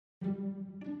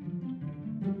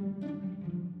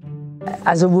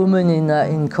As a woman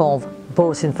in kind of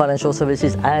both in financial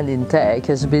services and in tech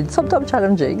has been sometimes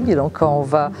challenging, I'm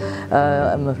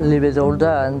a little bit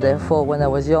older, and therefore when I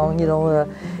was young,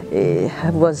 I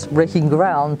was breaking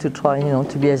ground to try,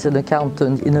 to be as an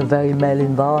accountant in a very male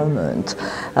environment.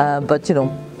 But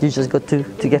you just got to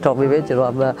get on with it,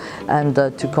 and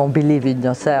to kind of believe in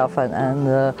yourself and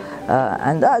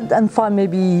find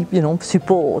maybe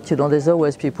support. There's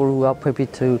always people who are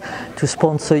prepared to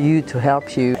sponsor you, to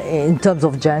help you. In terms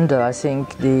of gender, I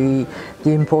think the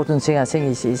important thing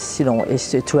is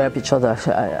to help each other.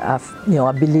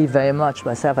 I believe very much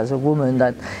myself as a woman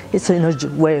that it's in a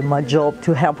way my job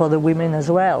to help other women as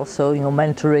well. So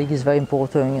mentoring is very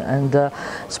important, and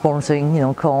sponsoring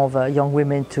young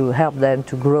women to help them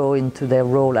to grow into their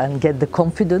role and get the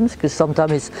confidence, because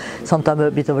sometimes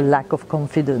a bit of a lack of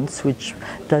confidence which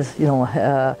does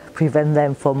prevent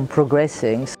them from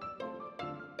progressing.